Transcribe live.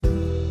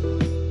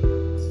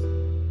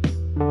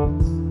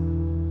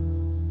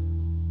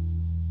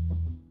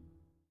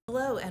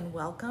Hello and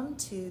welcome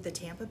to the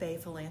Tampa Bay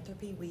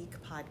Philanthropy Week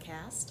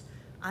podcast.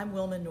 I'm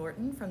Wilma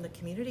Norton from the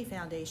Community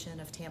Foundation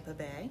of Tampa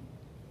Bay.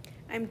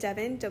 I'm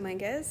Devin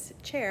Dominguez,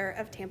 Chair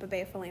of Tampa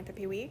Bay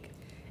Philanthropy Week.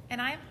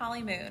 And I'm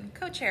Holly Moon,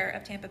 Co-Chair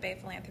of Tampa Bay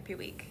Philanthropy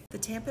Week. The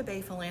Tampa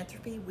Bay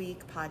Philanthropy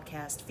Week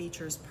podcast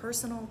features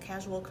personal,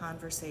 casual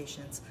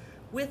conversations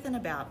with and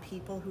about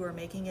people who are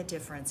making a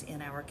difference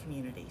in our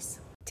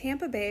communities.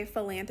 Tampa Bay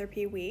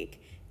Philanthropy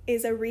Week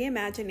is a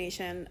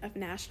reimagination of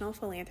National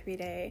Philanthropy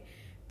Day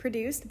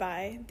produced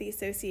by the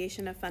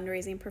Association of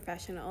Fundraising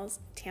Professionals,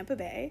 Tampa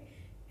Bay,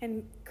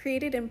 and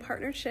created in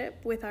partnership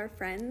with our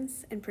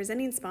friends and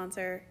presenting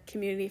sponsor,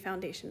 Community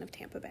Foundation of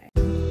Tampa Bay.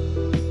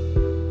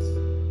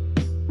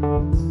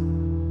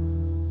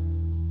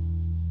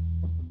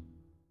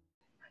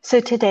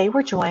 So today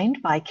we're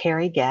joined by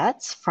Carrie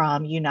Getz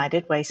from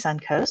United Way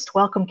Suncoast.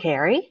 Welcome,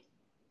 Carrie.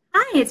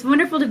 Hi, it's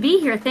wonderful to be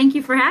here. Thank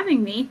you for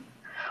having me.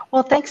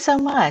 Well, thanks so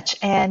much.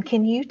 And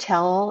can you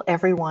tell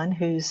everyone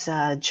who's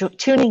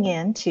tuning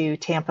in to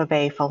Tampa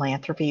Bay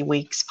Philanthropy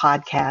Week's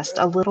podcast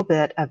a little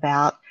bit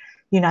about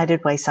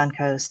United Way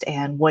Suncoast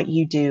and what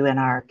you do in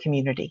our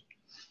community?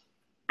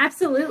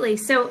 Absolutely.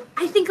 So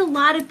I think a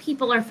lot of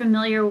people are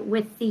familiar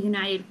with the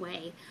United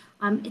Way.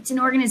 It's an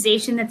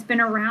organization that's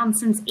been around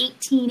since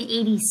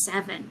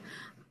 1887.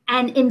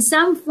 And in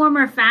some form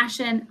or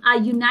fashion,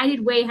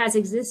 United Way has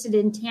existed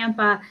in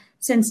Tampa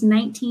since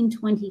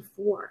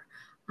 1924.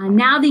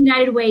 Now the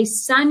United Way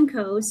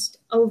Suncoast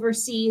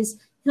oversees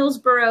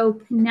Hillsborough,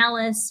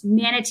 Pinellas,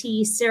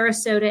 Manatee,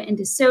 Sarasota, and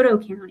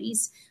DeSoto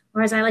counties,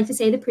 or as I like to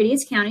say, the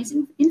prettiest counties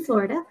in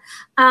Florida.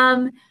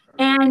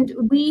 And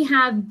we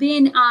have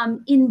been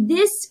in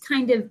this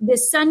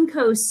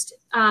Suncoast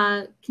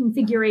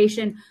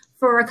configuration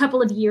for a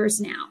couple of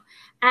years now.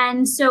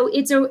 And so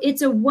it's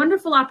a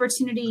wonderful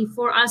opportunity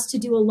for us to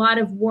do a lot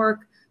of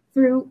work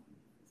through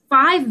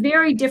 5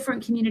 very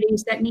different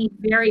communities that need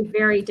very,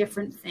 very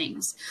different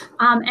things.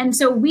 And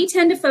so we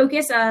tend to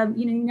focus,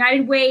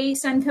 United Way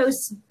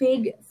Suncoast's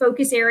big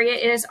focus area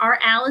is our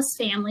ALICE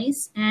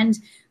families. And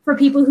for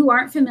people who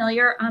aren't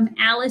familiar,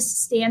 ALICE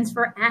stands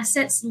for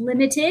Assets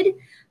Limited,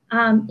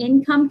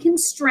 Income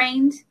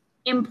Constrained,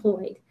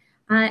 Employed.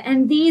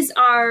 And these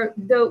are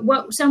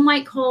what some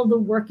might call the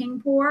working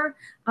poor,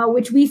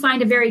 which we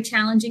find a very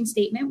challenging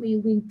statement.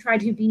 We try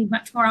to be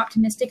much more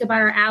optimistic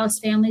about our ALICE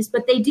families,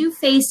 but they do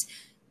face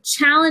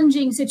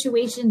challenging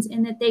situations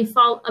in that they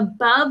fall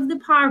above the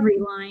poverty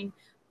line,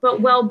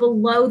 but well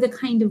below the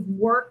kind of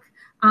work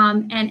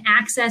and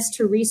access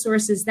to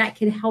resources that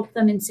could help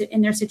them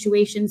in their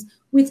situations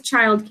with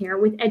childcare,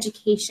 with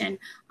education,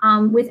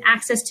 with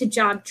access to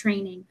job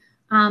training,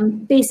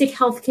 basic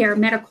healthcare,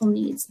 medical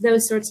needs,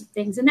 those sorts of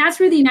things. And that's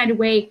where the United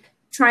Way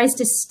tries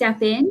to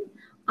step in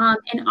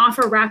and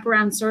offer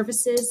wraparound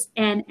services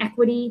and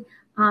equity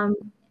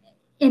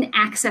in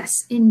access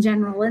in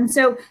general. And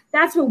so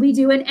that's what we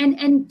do.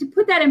 And to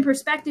put that in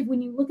perspective,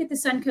 when you look at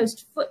the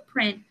Suncoast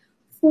footprint,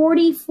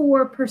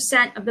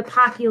 44% of the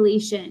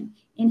population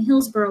in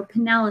Hillsborough,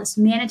 Pinellas,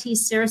 Manatee,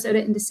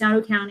 Sarasota, and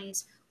DeSoto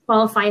counties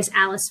qualify as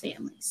ALICE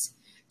families.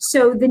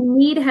 So the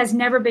need has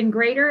never been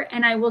greater.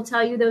 And I will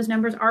tell you those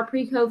numbers are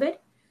pre-COVID.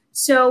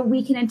 So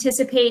we can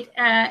anticipate,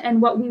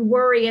 and what we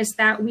worry is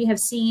that we have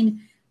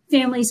seen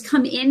families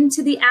come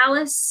into the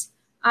ALICE,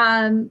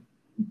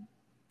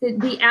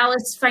 the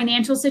ALICE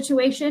financial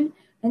situation,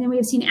 and then we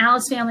have seen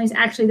ALICE families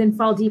actually then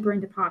fall deeper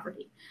into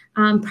poverty,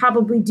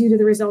 probably due to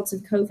the results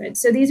of COVID.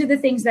 So these are the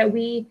things that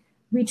we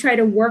try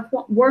to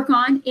work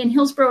on. In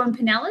Hillsborough and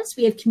Pinellas,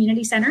 we have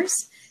community centers.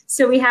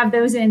 So we have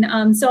those in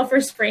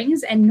Sulphur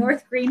Springs and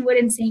North Greenwood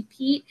and St.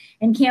 Pete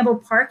and Campbell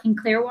Park and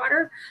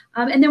Clearwater.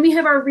 And then we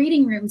have our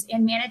reading rooms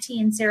in Manatee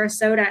and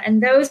Sarasota,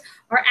 and those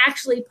are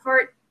actually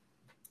part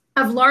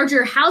of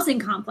larger housing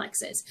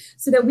complexes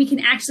so that we can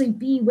actually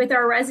be with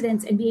our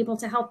residents and be able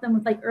to help them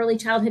with like early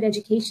childhood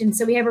education.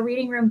 So we have a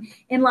reading room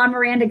in La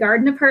Miranda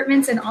Garden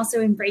Apartments and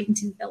also in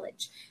Bradenton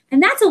Village.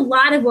 And that's a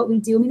lot of what we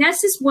do. I mean,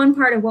 that's just one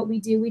part of what we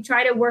do. We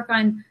try to work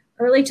on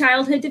early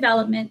childhood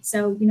development.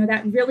 So,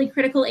 that really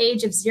critical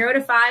age of 0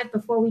 to 5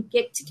 before we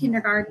get to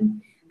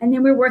kindergarten. And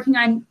then we're working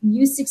on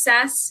youth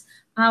success.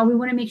 We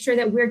want to make sure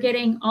that we're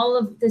getting all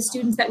of the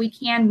students that we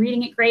can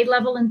reading at grade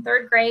level in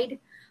 3rd grade.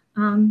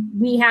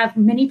 We have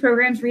many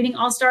programs. Reading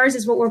All-Stars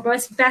is what we're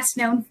best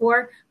known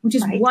for, which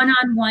is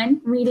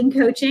one-on-one reading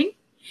coaching.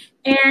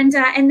 And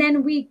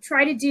then we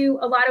try to do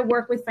a lot of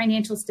work with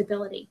financial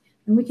stability.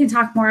 And we can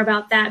talk more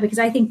about that because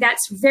I think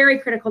that's very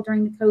critical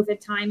during the COVID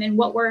time and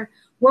what we're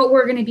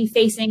going to be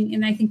facing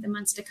in, I think, the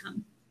months to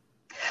come.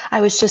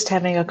 I was just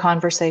having a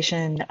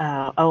conversation,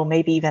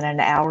 maybe even an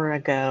hour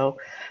ago,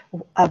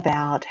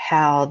 about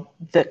how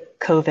the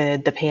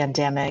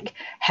pandemic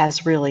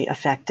has really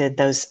affected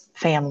those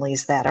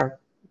families that are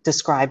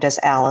described as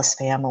ALICE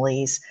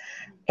families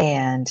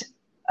and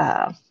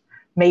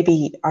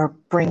maybe are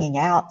bringing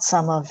out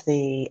some of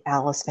the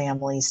ALICE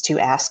families to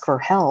ask for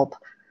help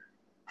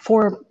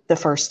for the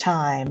first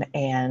time,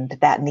 and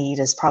that need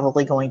is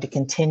probably going to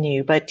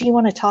continue. But do you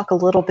want to talk a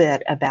little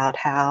bit about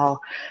how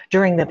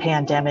during the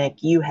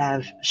pandemic you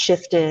have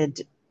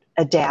shifted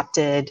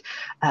adapted.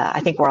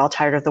 I think we're all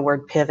tired of the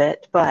word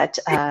pivot, but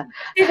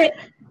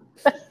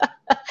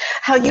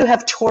how you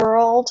have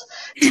twirled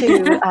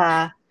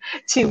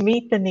to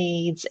meet the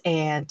needs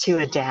and to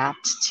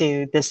adapt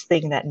to this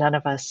thing that none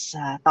of us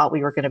thought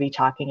we were going to be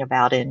talking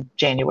about in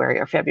January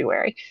or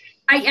February.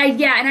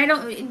 Yeah, and I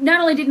don't.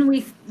 Not only didn't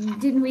we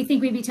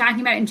think we'd be talking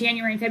about it in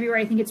January and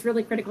February, I think it's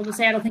really critical to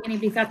say I don't think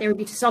anybody thought they would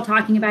be still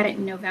talking about it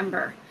in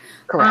November.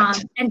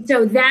 Correct. And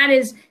so that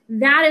is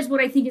what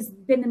I think has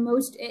been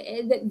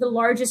the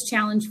largest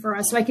challenge for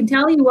us. So I can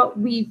tell you what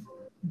we've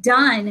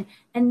done,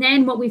 and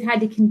then what we've had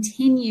to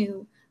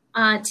continue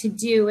to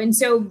do. And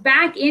so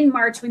back in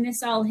March, when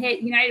this all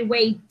hit, United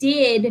Way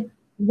did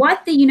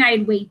what the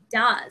United Way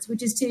does,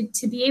 which is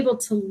to be able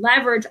to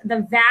leverage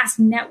the vast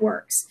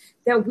networks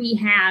that we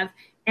have.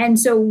 And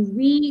so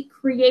we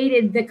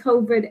created the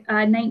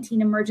COVID-19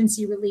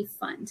 Emergency Relief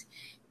Fund.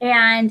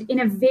 And in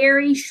a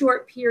very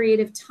short period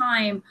of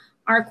time,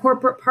 our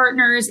corporate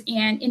partners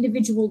and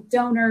individual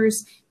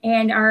donors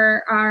and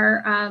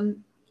our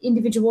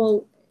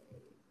individual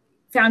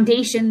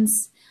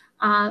foundations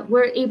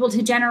were able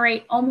to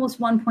generate almost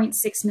 $1.6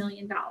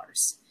 million.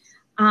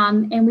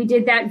 And we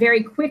did that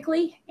very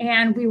quickly,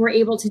 and we were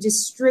able to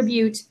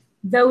distribute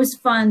those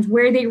funds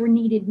where they were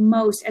needed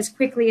most as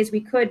quickly as we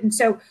could. And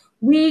so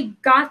we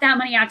got that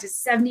money out to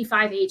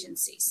 75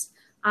 agencies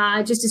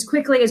just as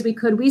quickly as we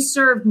could. We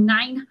served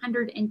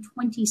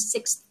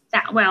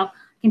 926,000, well,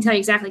 I can tell you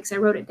exactly because I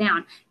wrote it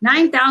down,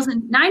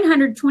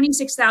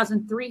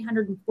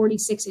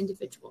 926,346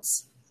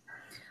 individuals.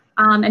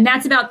 And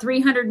that's about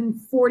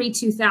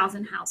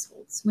 342,000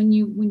 households when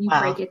you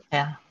break it.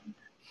 Yeah.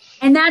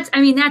 And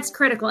that's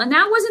critical. And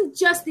that wasn't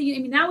just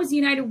that was the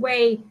United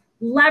Way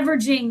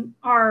leveraging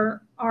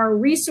our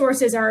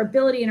resources, our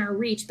ability, and our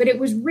reach. But it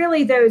was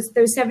really those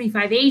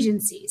 75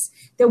 agencies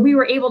that we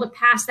were able to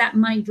pass that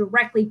money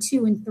directly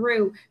to and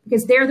through,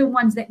 because they're the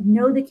ones that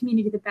know the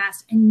community the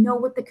best and know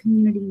what the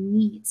community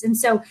needs. And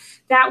so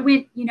that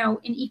went,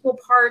 in equal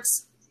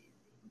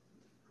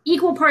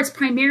parts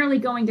primarily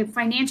going to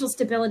financial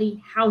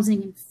stability,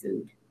 housing, and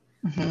food.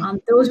 Mm-hmm.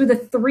 Those were the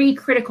three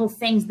critical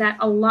things that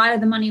a lot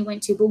of the money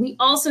went to. But we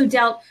also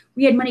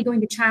we had money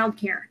going to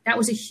childcare. That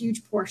was a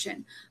huge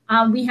portion.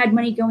 We had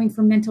money going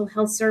for mental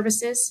health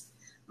services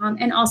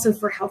and also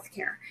for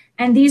healthcare.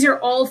 And these are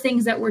all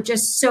things that were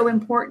just so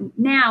important.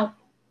 Now,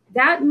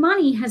 that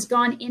money has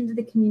gone into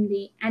the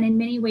community, and in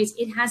many ways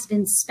it has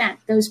been spent.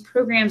 Those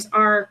programs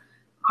are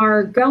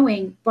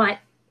going, but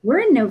we're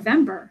in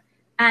November.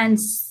 And,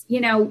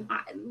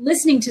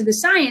 listening to the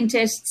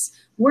scientists,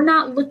 we're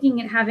not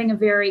looking at having a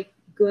very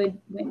good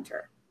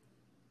winter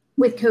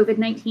with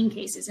COVID-19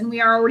 cases. And we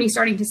are already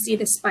starting to see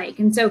the spike.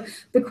 And so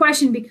the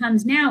question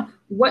becomes now,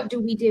 what do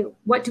we do?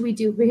 What do we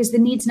do? Because the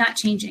need's not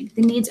changing.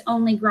 The need's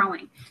only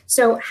growing.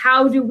 So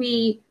how do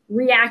we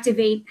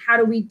reactivate? How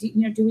do we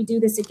do we do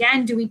this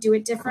again? Do we do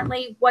it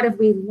differently? What have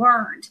we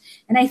learned?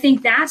 And I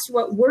think that's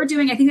what we're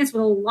doing. I think that's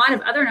what a lot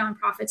of other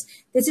nonprofits,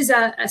 this is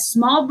a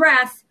small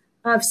breath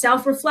of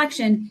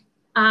self-reflection,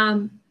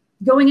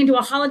 going into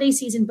a holiday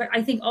season, but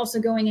I think also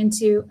going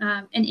into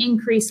an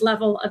increased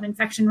level of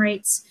infection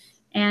rates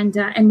and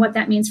what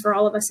that means for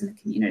all of us in the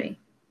community.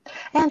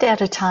 And at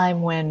a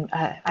time when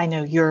I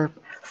know your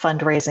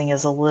fundraising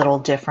is a little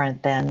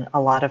different than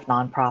a lot of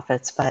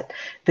nonprofits, but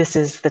this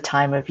is the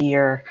time of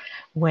year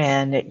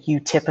when you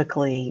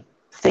typically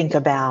think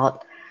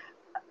about,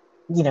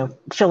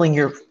 filling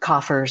your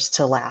coffers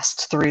to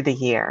last through the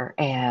year.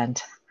 And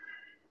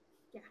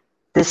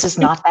this is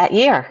not that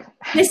year.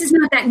 This is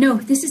not that. No,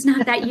 this is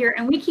not that year.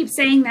 And we keep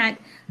saying that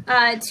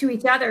to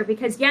each other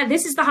because,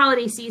 this is the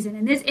holiday season.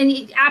 And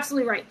you're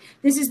absolutely right.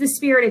 This is the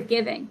spirit of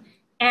giving.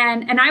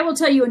 And I will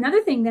tell you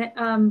another thing that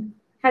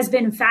has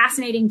been a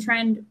fascinating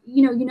trend.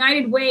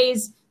 United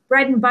Way's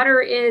bread and butter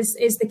is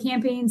the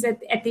campaigns at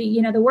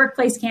the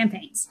workplace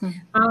campaigns.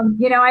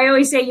 Mm-hmm. I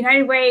always say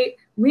United Way,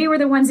 we were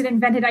the ones that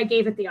invented I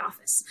Gave at the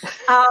Office.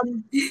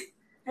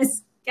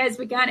 As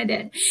we kind of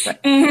did. Right.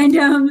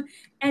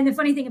 And the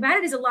funny thing about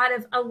it is a lot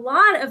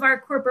of our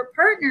corporate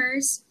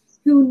partners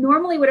who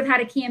normally would have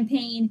had a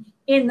campaign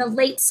in the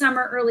late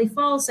summer, early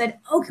fall said,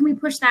 "Oh, can we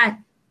push that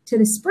to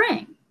the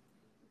spring?"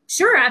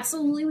 Sure,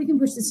 absolutely, we can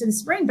push this to the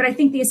spring. But I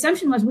think the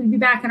assumption was we'd be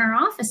back in our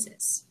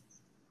offices.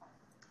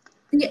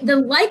 The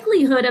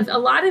likelihood of a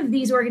lot of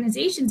these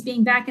organizations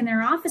being back in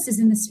their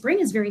offices in the spring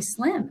is very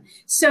slim.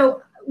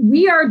 So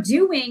we are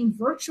doing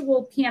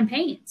virtual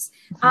campaigns,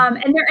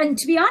 and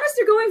to be honest,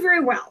 they're going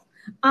very well.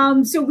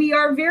 So we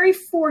are very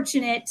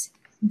fortunate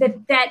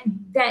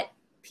that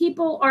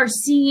people are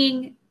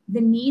seeing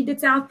the need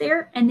that's out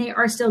there and they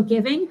are still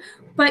giving.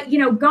 But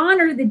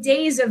gone are the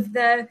days of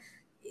the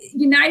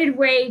United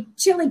Way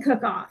chili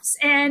cook-offs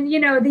and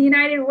the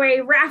United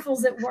Way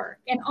raffles at work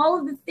and all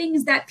of the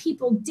things that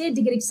people did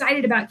to get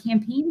excited about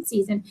campaign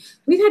season.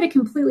 We've had to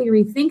completely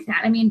rethink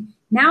that. I mean,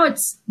 now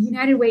it's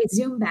United Way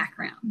Zoom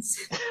backgrounds.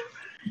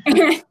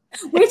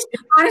 Which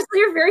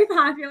honestly are very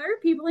popular.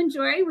 People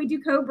enjoy. We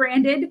do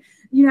co-branded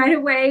United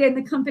Way and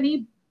the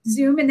company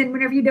Zoom. And then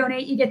whenever you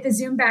donate, you get the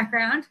Zoom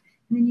background.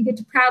 and then you get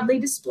to proudly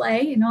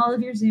display in all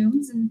of your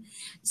Zooms. And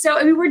so,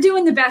 I mean, we're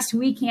doing the best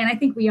we can. I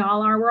think we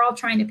all are. We're all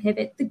trying to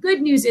pivot. The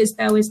good news is,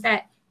 though, is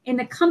that in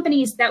the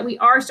companies that we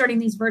are starting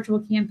these virtual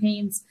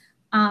campaigns,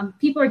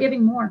 people are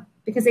giving more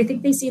because they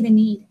think they see the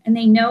need, and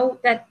they know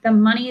that the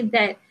money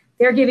that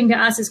they're giving to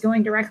us is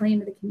going directly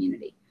into the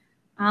community,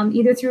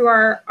 either through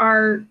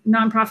our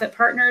nonprofit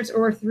partners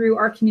or through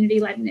our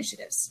community-led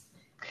initiatives.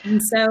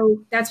 And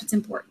so that's what's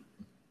important.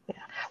 Yeah.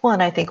 Well,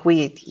 and I think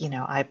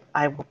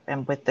I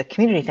am with the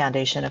Community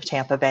Foundation of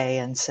Tampa Bay,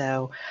 and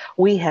so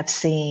we have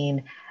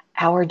seen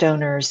our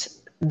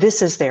donors,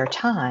 this is their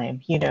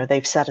time.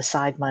 They've set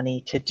aside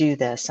money to do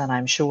this, and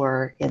I'm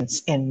sure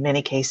in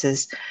many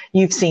cases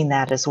you've seen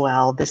that as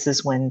well. This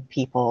is when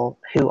people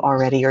who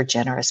already are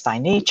generous by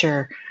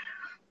nature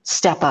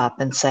step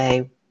up and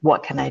say,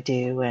 what can I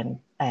do?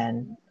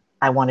 And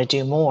I want to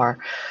do more.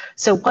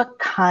 So what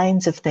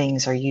kinds of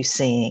things are you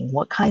seeing?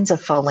 What kinds of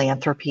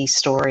philanthropy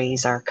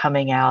stories are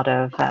coming out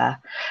of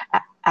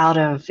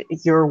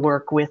your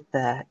work with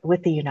the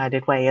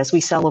United Way as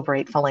we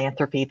celebrate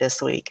philanthropy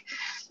this week?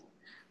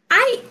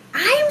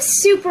 I'm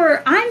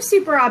super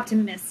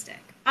optimistic.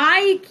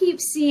 I keep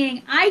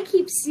seeing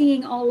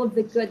all of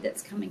the good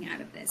that's coming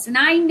out of this. And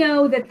I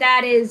know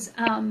that is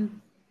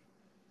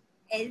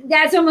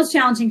that's almost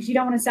challenging because you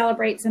don't want to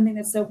celebrate something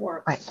that's so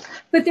horrible. Right.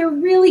 But there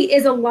really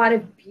is a lot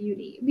of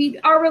beauty.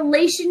 Our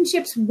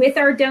relationships with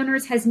our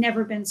donors has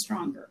never been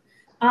stronger.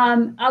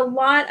 A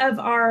lot of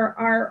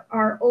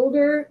our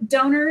older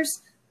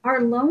donors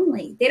are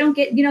lonely. They don't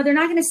get, they're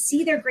not going to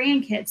see their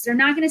grandkids. They're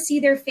not going to see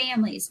their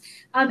families.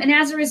 And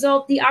as a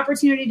result, the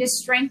opportunity to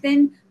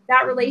strengthen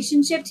that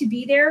relationship, to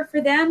be there for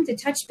them, to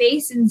touch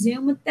base and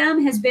Zoom with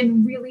them has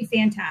been really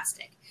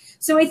fantastic.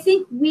 So I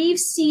think we've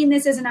seen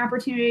this as an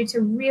opportunity to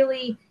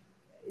really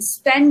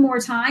spend more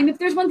time. If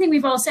there's one thing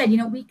we've all said,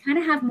 we kind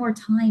of have more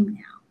time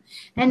now.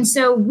 And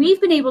so we've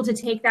been able to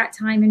take that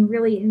time and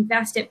really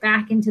invest it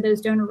back into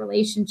those donor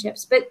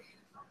relationships. But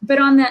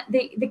on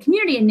the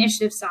community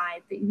initiative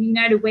side, the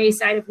United Way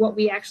side of what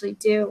we actually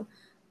do,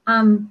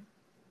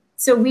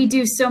 so we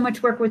do so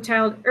much work with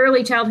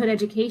early childhood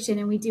education,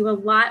 and we do a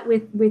lot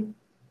with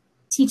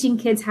teaching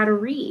kids how to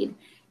read.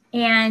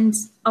 And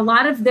a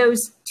lot of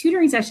those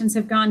tutoring sessions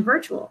have gone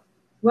virtual.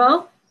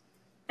 Well,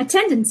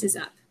 attendance is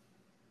up.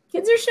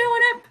 Kids are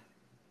showing up.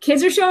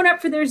 Kids are showing up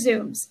for their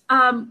Zooms.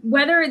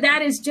 Whether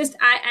that is just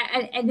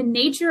the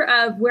nature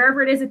of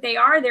wherever it is that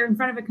they're in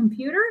front of a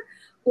computer,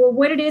 or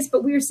what it is,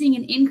 but we are seeing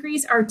an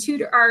increase. Our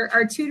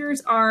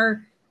tutors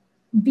are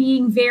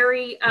being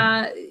very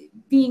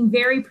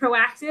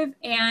proactive,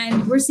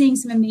 and we're seeing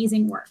some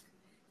amazing work.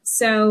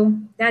 So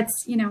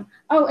that's,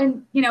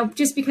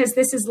 just because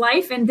this is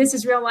life and this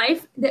is real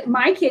life, that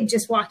my kid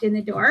just walked in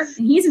the door,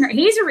 and he's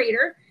a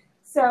reader.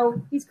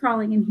 So he's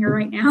crawling in here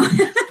right now. And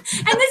this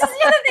is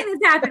the other thing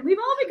that's happened. We've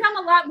all become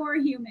a lot more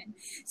human.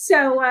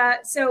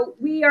 So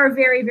we are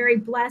very, very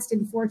blessed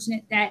and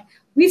fortunate that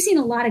we've seen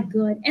a lot of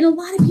good and a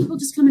lot of people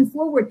just coming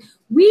forward.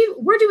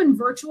 We're doing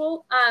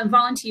virtual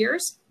volunteer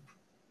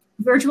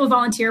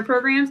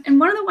programs. And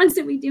one of the ones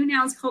that we do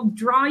now is called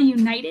Draw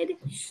United.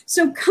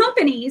 So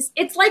companies,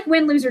 it's like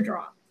win, lose, or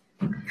draw.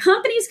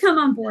 Companies come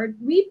on board.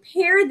 We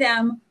pair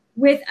them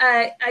with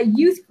a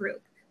youth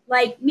group,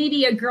 like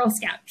maybe a Girl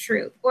Scout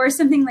troop or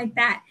something like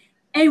that.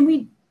 And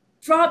we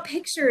draw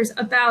pictures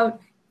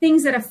about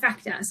things that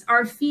affect us,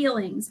 our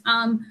feelings,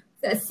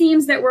 the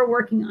themes that we're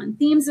working on,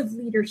 themes of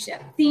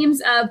leadership,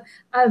 themes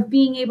of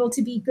being able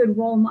to be good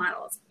role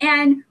models.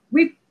 And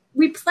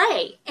we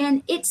play,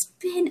 and it's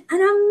been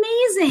an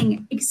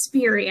amazing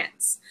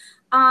experience.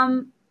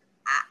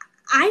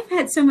 I've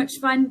had so much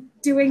fun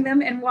doing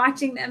them and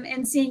watching them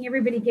and seeing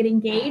everybody get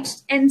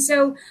engaged. And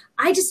so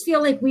I just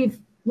feel like we've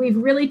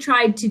really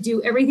tried to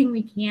do everything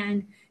we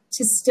can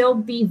to still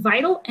be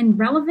vital and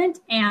relevant,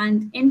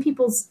 and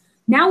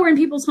now we're in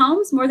people's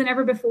homes more than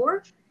ever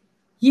before.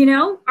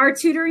 Our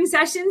tutoring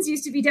sessions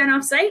used to be done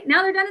off site.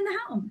 Now they're done in the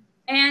home.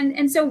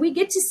 And so we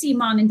get to see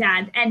mom and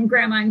dad and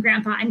grandma and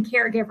grandpa and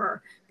caregiver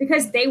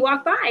because they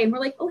walk by and we're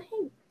like, oh,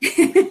 hey.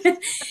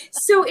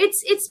 So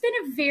it's been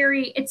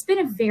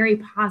a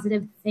very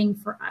positive thing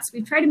for us.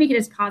 We've tried to make it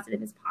as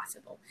positive as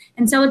possible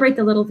and celebrate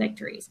the little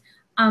victories.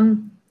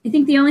 I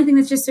think the only thing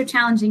that's just so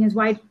challenging is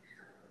why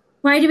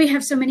do we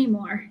have so many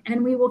more?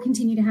 And we will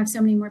continue to have so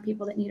many more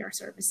people that need our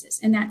services.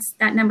 And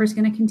that number is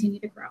going to continue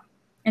to grow.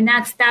 And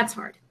that's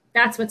hard.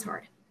 That's what's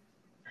hard.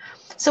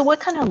 So what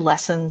kind of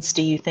lessons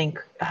do you think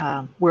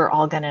we're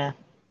all going to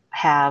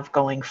have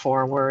going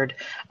forward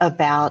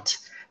about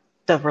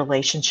the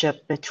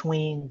relationship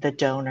between the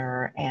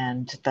donor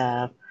and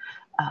the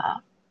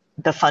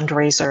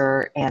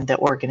fundraiser and the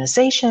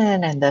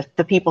organization and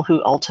the people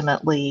who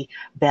ultimately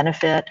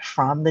benefit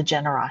from the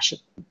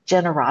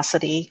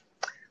generosity,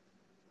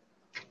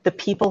 the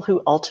people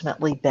who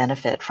ultimately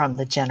benefit from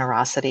the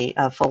generosity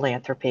of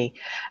philanthropy?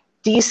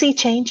 Do you see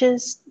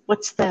changes?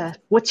 What's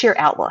your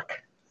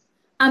outlook?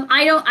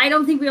 I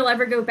don't think we'll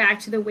ever go back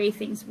to the way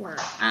things were.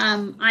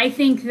 I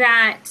think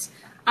that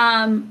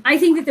I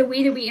think that the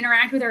way that we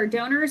interact with our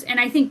donors, and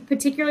I think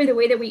particularly the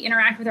way that we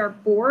interact with our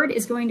board,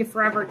 is going to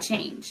forever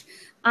change.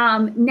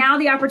 Now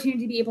the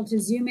opportunity to be able to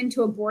Zoom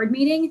into a board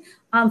meeting,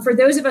 for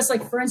those of us,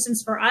 like for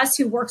instance, for us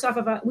who works off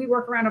of we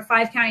work around a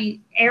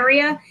 5-county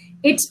area,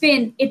 it's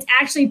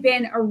actually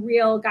been a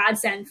real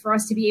godsend for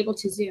us to be able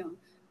to Zoom.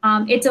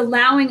 It's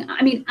allowing,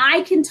 I mean,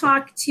 I can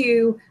talk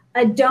to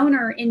a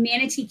donor in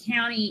Manatee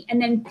County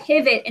and then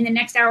pivot in the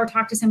next hour,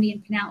 talk to somebody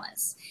in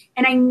Pinellas.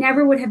 And I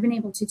never would have been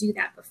able to do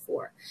that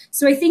before.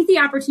 So I think the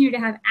opportunity to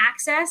have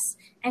access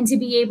and to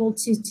be able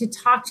to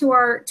talk to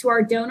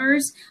our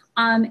donors,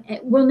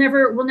 we'll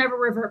never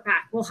revert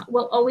back.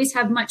 We'll always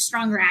have much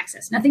stronger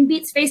access. Nothing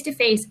beats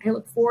face-to-face. I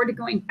look forward to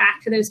going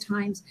back to those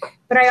times.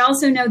 But I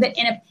also know that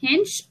in a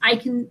pinch, I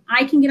can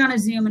get on a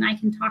Zoom and I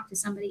can talk to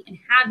somebody and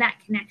have that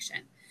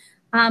connection.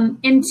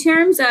 In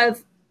terms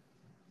of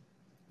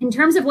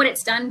what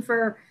it's done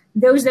for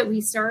those that we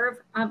serve,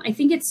 I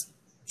think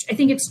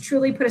it's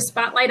truly put a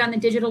spotlight on the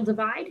digital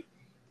divide,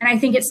 and I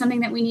think it's something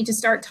that we need to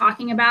start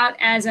talking about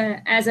as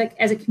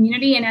a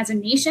community and as a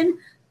nation.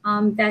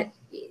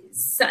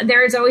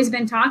 There has always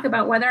been talk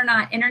about whether or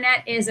not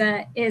internet is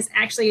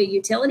actually a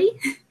utility,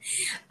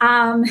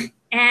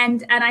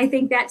 and I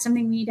think that's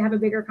something we need to have a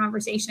bigger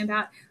conversation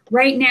about.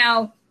 Right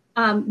now,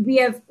 we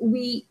have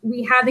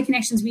the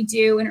connections we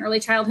do in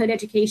early childhood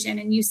education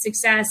and youth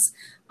success,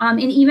 and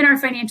even our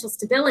financial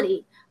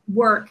stability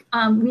work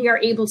we are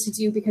able to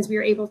do because we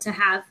are able to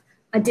have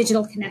a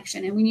digital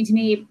connection, and we need to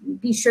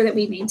be sure that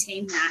we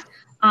maintain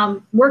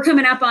that. We're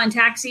coming up on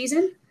tax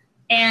season,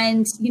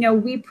 and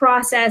we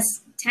process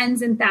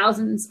tens and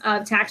thousands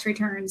of tax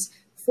returns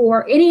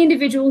for any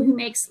individual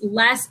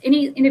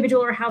any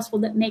individual or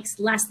household that makes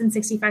less than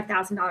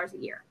 $65,000 a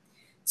year.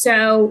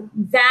 So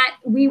that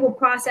we will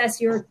process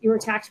your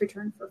tax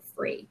return for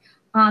free.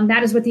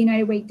 That is what the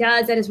United Way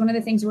does. That is one of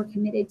the things we're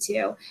committed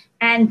to.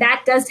 And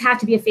that does have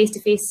to be a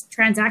face-to-face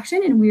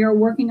transaction. And we are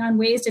working on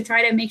ways to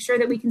try to make sure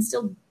that we can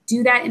still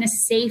do that in a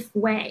safe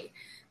way.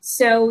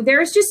 So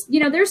there's just,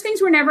 there's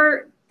things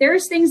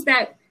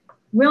that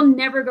we'll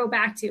never go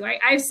back to.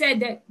 I've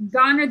said that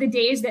gone are the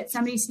days that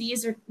somebody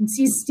sneezes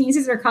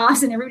or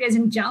coughs and everybody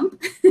doesn't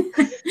jump.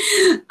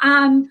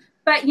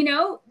 But,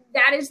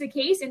 that is the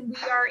case, and we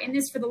are in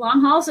this for the long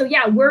haul. So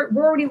yeah, we're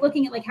already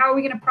looking at how are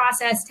we going to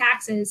process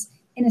taxes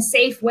in a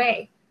safe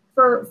way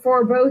for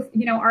both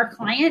our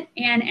client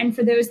and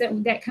for those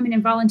that come in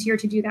and volunteer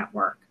to do that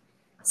work.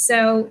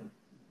 So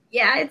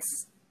yeah,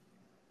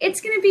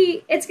 it's going to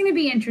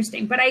be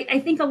interesting, but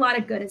I think a lot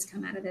of good has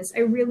come out of this.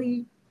 I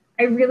really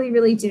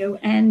do,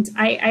 and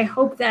I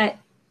hope that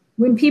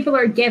when people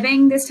are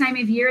giving this time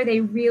of year,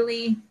 they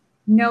really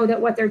know that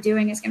what they're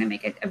doing is going to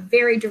make a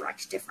very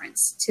direct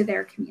difference to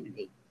their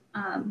community.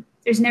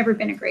 There's never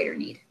been a greater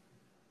need.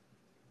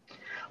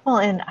 Well,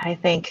 and I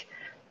think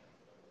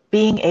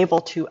being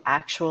able to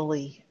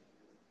actually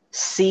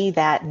see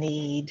that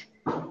need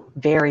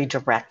very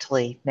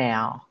directly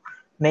now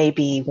may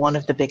be one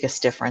of the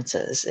biggest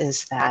differences,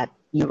 is that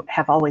you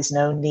have always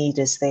known need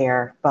is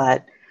there,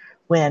 but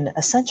when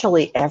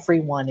essentially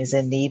everyone is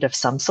in need of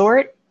some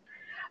sort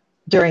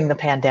during the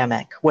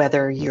pandemic,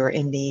 whether you're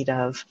in need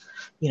of,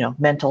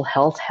 mental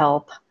health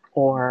help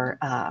or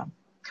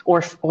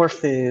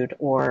food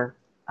or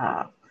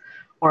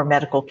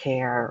medical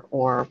care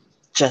or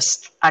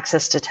just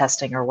access to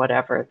testing or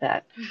whatever,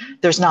 that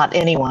there's not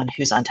anyone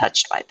who's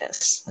untouched by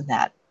this, and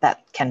that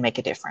can make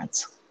a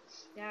difference.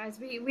 Yeah,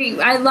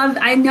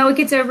 I know it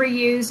gets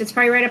overused. It's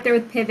probably right up there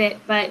with pivot,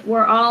 but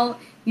we're all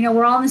in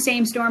the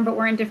same storm, but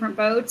we're in different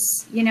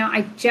boats.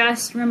 I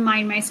just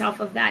remind myself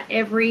of that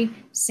every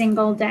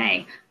single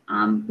day.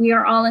 We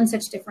are all in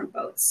such different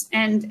boats,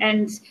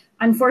 and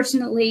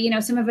unfortunately,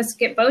 some of us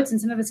get boats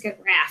and some of us get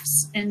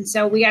rafts, and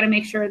so we got to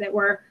make sure that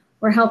we're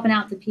helping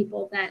out the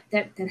people that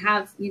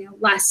have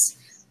less.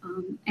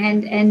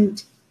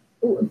 And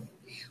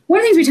one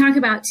of the things we talk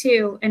about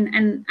too,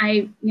 and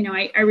I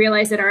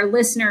realize that our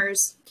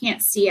listeners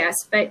can't see us,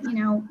 but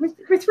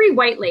we're three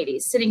white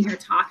ladies sitting here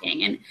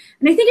talking, and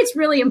I think it's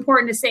really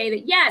important to say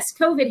that yes,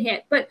 COVID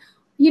hit, but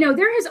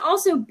there has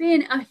also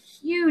been a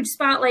huge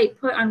spotlight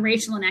put on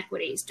racial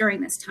inequities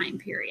during this time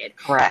period.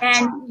 Correct.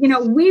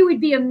 And, we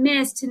would be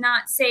amiss to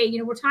not say,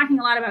 we're talking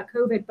a lot about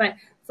COVID, but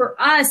for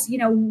us,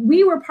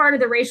 we were part of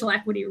the racial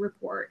equity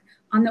report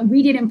that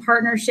we did in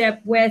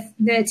partnership with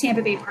the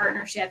Tampa Bay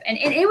Partnership. And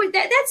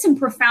that's some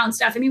profound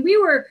stuff. I mean, we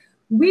were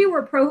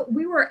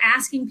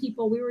asking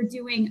people, we were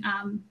doing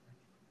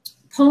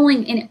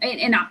polling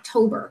in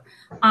October,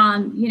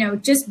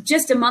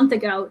 just a month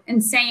ago,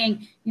 and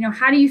saying,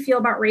 how do you feel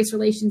about race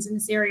relations in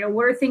this area?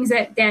 What are things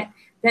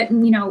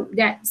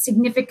that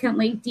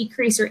significantly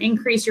decrease or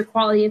increase your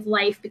quality of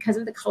life because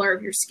of the color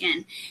of your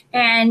skin?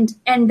 And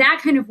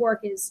that kind of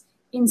work is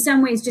in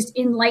some ways just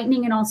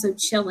enlightening and also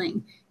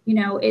chilling.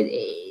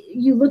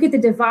 You look at the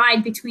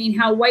divide between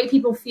how white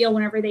people feel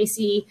whenever they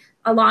see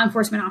a law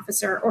enforcement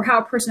officer or how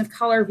a person of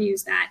color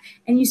views that.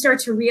 And you start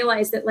to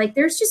realize that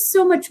there's just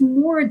so much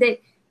more that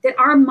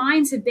our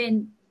minds have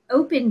been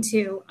open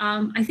to.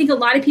 I think a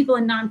lot of people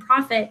in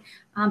nonprofit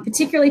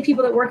particularly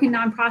people that work in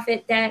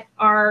nonprofit that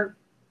are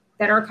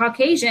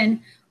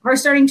Caucasian, are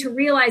starting to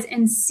realize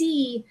and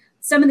see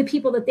some of the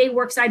people that they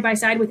work side by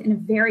side with in a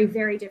very,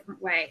 very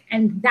different way.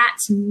 And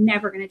that's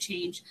never going to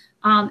change.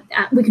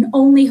 We can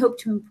only hope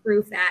to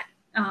improve that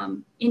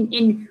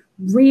in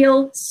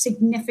real,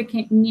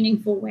 significant,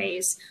 meaningful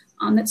ways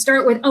that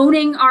start with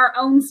owning our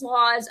own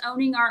flaws,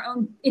 owning our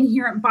own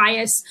inherent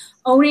bias,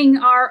 owning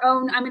our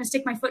own, I'm going to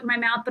stick my foot in my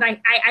mouth, but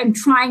I'm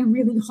trying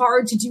really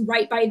hard to do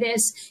right by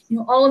this.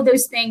 All of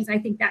those things, I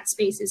think that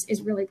space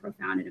is really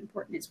profound and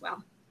important as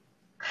well.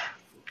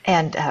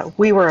 And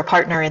we were a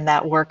partner in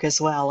that work as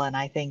well. And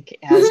I think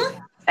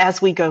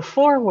as we go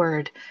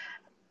forward,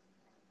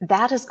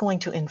 that is going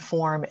to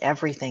inform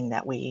everything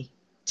that we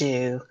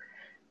do,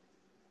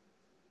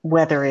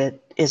 whether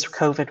it is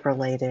COVID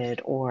related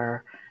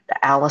or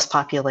the Alice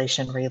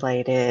population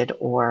related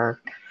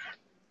or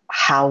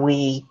how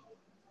we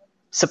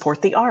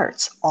support the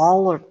arts.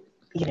 All of,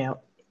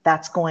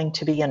 that's going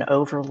to be an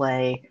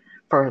overlay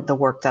for the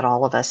work that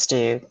all of us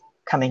do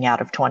coming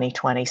out of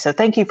 2020. So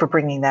thank you for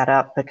bringing that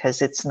up,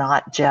 because it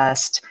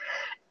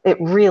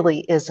really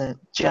isn't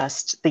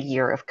just the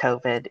year of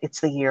COVID. It's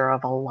the year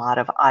of a lot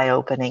of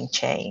eye-opening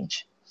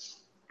change.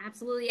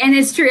 Absolutely. And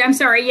it's true. I'm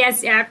sorry.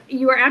 Yes,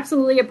 you are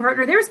absolutely a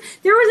partner. There was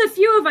a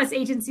few of us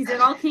agencies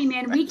that all came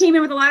in. We came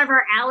in with a lot of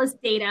our ALICE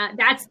data.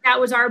 That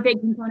was our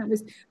big component,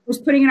 was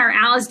putting in our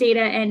ALICE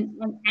data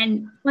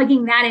and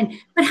plugging that in.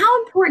 But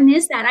how important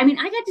is that? I mean,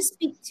 I got to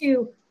speak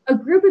to a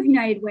group of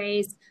United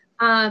Ways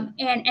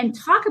and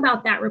talk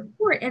about that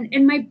report.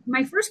 And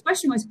my first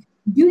question was,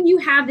 do you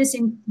have this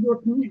in your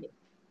community?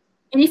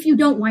 And if you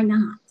don't, why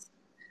not?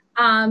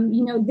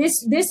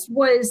 This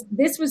was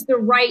the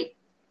right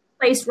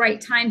place, right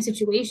time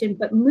situation.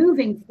 But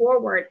moving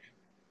forward,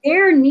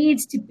 there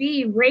needs to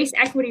be race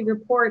equity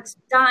reports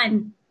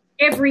done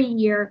every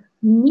year.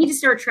 We need to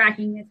start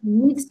tracking this.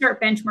 We need to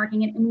start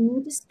benchmarking it, and we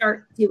need to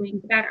start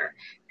doing better.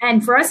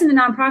 And for us in the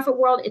nonprofit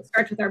world, it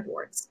starts with our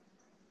boards.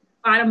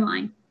 Bottom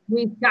line,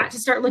 we've got to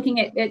start looking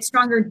at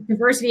stronger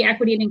diversity,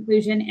 equity, and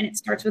inclusion, and it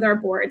starts with our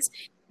boards.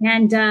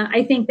 And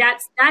I think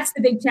that's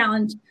the big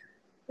challenge.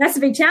 That's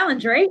the big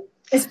challenge, right?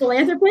 As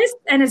philanthropists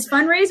and as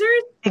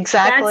fundraisers.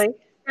 Exactly.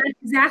 That's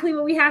exactly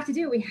what we have to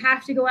do. We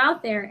have to go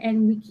out there,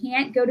 and we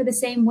can't go to the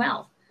same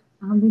well.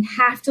 We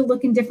have to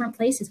look in different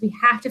places. We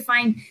have to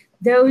find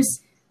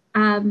those.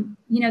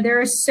 There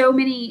are so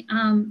many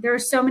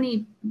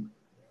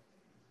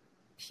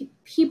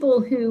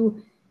people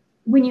who,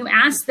 when you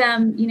ask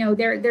them,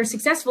 they're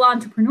successful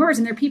entrepreneurs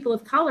and they're people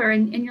of color,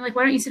 and you're like,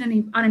 why don't you sit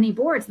on any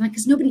boards? I'm like,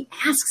 because nobody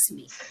asks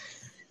me.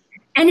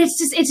 And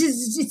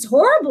it's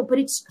horrible, but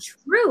it's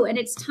true. And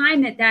it's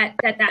time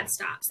that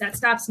stops. That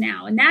stops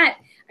now. And that,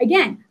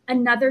 again,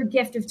 another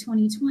gift of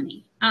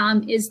 2020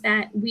 is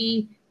that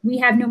we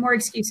have no more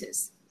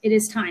excuses. It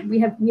is time. We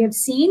have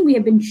seen, we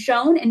have been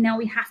shown, and now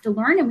we have to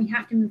learn, and we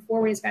have to move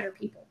forward as better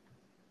people.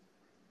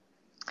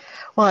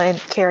 Well, and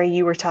Carrie,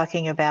 you were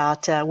talking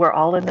about we're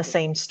all in the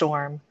same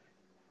storm,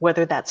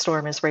 whether that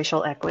storm is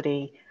racial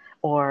equity,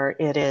 or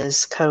it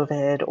is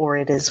COVID, or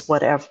it is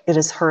whatever, it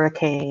is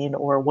hurricane,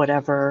 or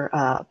whatever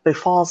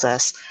befalls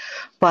us.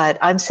 But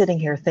I'm sitting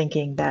here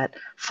thinking that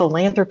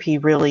philanthropy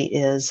really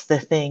is the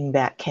thing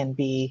that can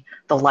be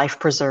the life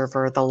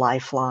preserver, the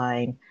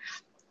lifeline,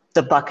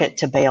 the bucket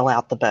to bail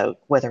out the boat,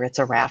 whether it's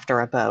a raft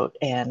or a boat.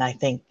 And I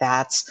think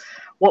that's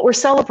what we're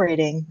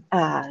celebrating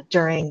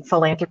during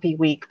Philanthropy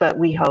Week, but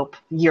we hope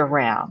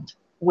year-round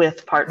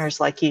with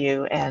partners like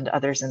you and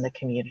others in the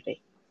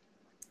community.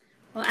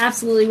 Well,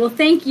 absolutely. Well,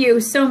 thank you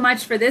so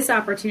much for this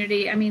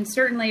opportunity. I mean,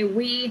 certainly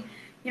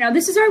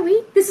this is our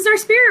week. This is our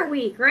Spirit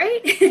Week,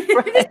 right?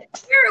 Right.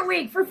 Spirit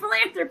Week for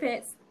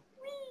philanthropists.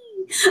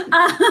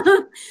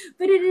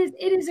 But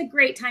it is a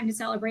great time to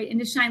celebrate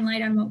and to shine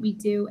light on what we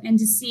do, and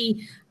to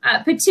see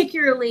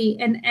particularly,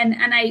 and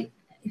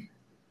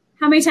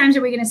how many times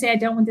are we going to say, I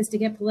don't want this to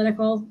get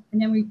political,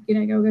 and then we're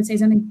going to go say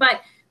something,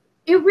 but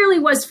it really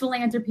was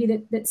philanthropy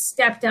that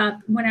stepped up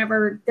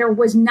whenever there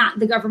was not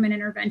the government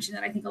intervention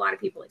that I think a lot of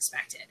people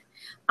expected.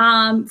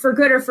 For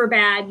good or for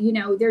bad,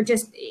 they're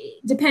just,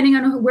 depending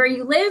on where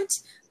you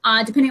lived,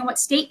 depending on what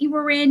state you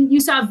were in, you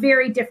saw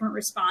very different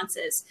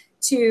responses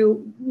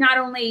to not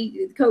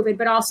only COVID,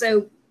 but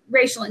also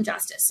racial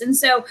injustice. And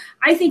so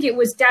I think it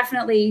was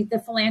definitely the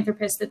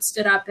philanthropist that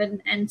stood up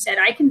and said,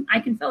 I can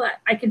fill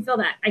that. I can fill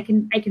that. I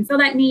can fill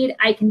that need.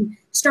 I can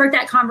start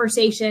that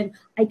conversation.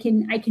 I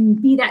can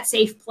be that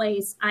safe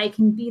place. I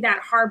can be that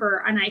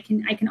harbor, and I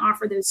can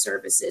offer those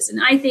services.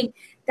 And I think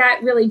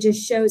that really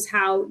just shows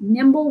how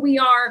nimble we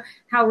are,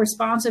 how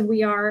responsive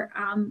we are,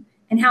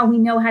 and how we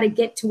know how to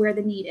get to where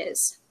the need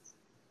is.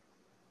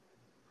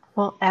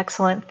 Well,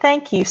 excellent.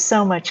 Thank you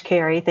so much,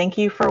 Carrie. Thank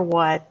you for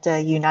what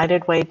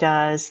United Way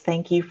does.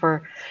 Thank you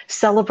for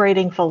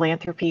celebrating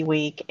Philanthropy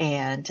Week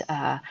and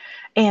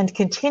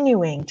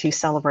continuing to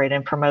celebrate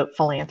and promote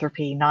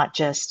philanthropy, not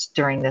just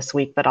during this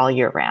week, but all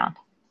year round.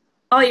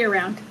 All year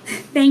round.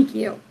 Thank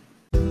you.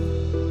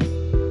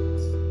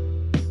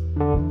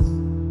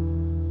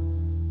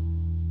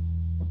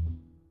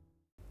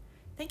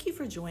 Thank Thank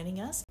you for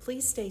joining us.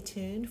 Please stay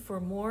tuned for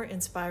more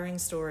inspiring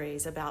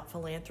stories about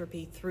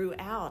philanthropy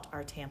throughout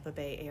our Tampa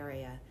Bay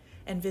area,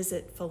 and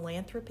visit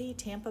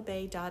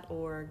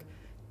philanthropytampabay.org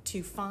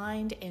to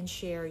find and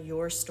share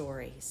your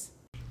stories.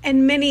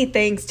 And many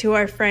thanks to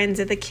our friends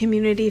at the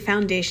Community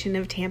Foundation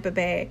of Tampa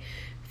Bay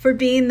for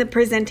being the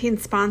presenting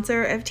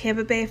sponsor of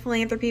Tampa Bay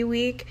Philanthropy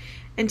Week,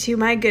 and to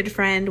my good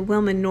friend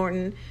Wilma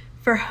Norton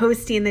for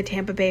hosting the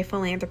Tampa Bay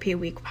Philanthropy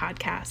Week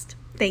podcast.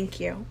 Thank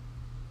you.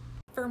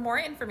 For more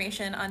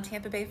information on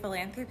Tampa Bay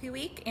Philanthropy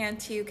Week and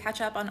to catch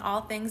up on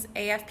all things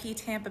AFP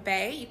Tampa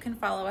Bay, you can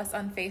follow us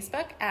on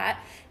Facebook at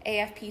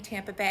AFP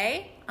Tampa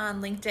Bay,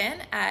 on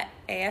LinkedIn at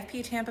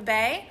AFP Tampa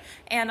Bay,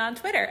 and on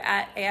Twitter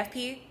at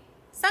AFP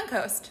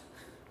Suncoast.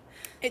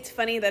 It's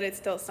funny that it's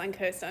still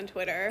Suncoast on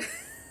Twitter.